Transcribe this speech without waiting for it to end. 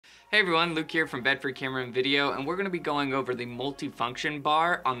Hey everyone, Luke here from Bedford Camera and Video, and we're going to be going over the multifunction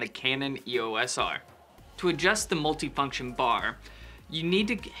bar on the Canon EOS R. To adjust the multifunction bar, you need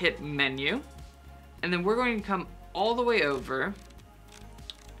to hit menu, and then we're going to come all the way over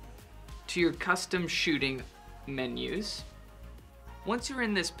to your custom shooting menus. Once you're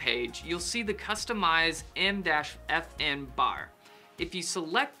in this page, you'll see the customize M-FN bar. If you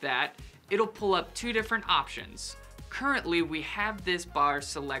select that, it'll pull up two different options. Currently, we have this bar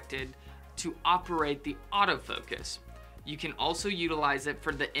selected to operate the autofocus. You can also utilize it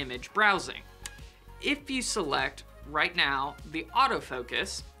for the image browsing. If you select, right now, the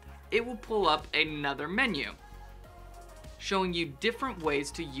autofocus, it will pull up another menu, showing you different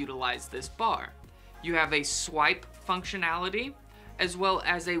ways to utilize this bar. You have a swipe functionality, as well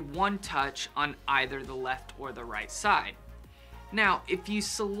as a one touch on either the left or the right side. Now, if you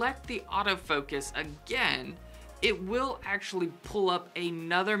select the autofocus again, it will actually pull up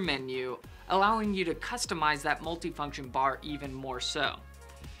another menu, allowing you to customize that multifunction bar even more so.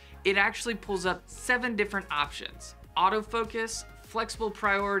 It actually pulls up 7 different options: autofocus, flexible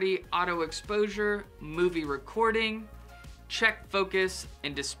priority, auto exposure, movie recording, check focus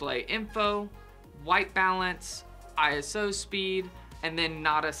and display info, white balance, ISO speed, and then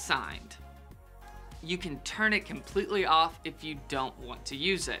not assigned. You can turn it completely off if you don't want to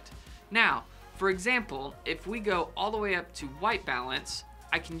use it. Now, for example, if we go all the way up to white balance,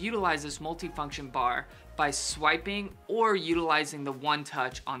 I can utilize this multifunction bar by swiping or utilizing the one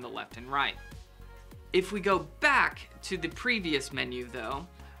touch on the left and right. If we go back to the previous menu though,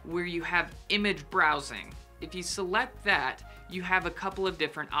 where you have image browsing, if you select that, you have a couple of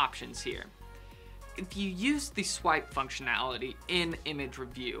different options here. If you use the swipe functionality in image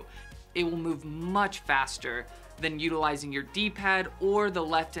review, it will move much faster than utilizing your D-pad or the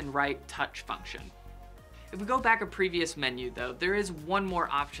left and right touch function. If we go back a previous menu though, there is one more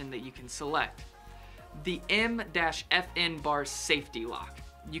option that you can select: the M-FN bar safety lock.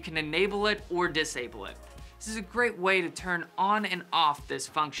 You can enable it or disable it. This is a great way to turn on and off this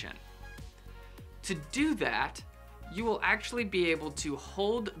function. To do that, you will actually be able to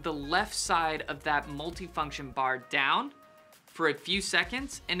hold the left side of that multifunction bar down for a few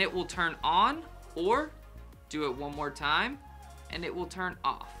seconds and it will turn on, or do it one more time and it will turn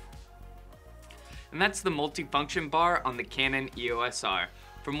off. And that's the multifunction bar on the Canon EOS R.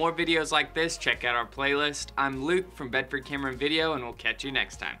 For more videos like this, check out our playlist. I'm Luke from Bedford Camera and Video, and we'll catch you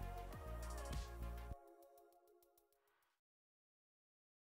next time.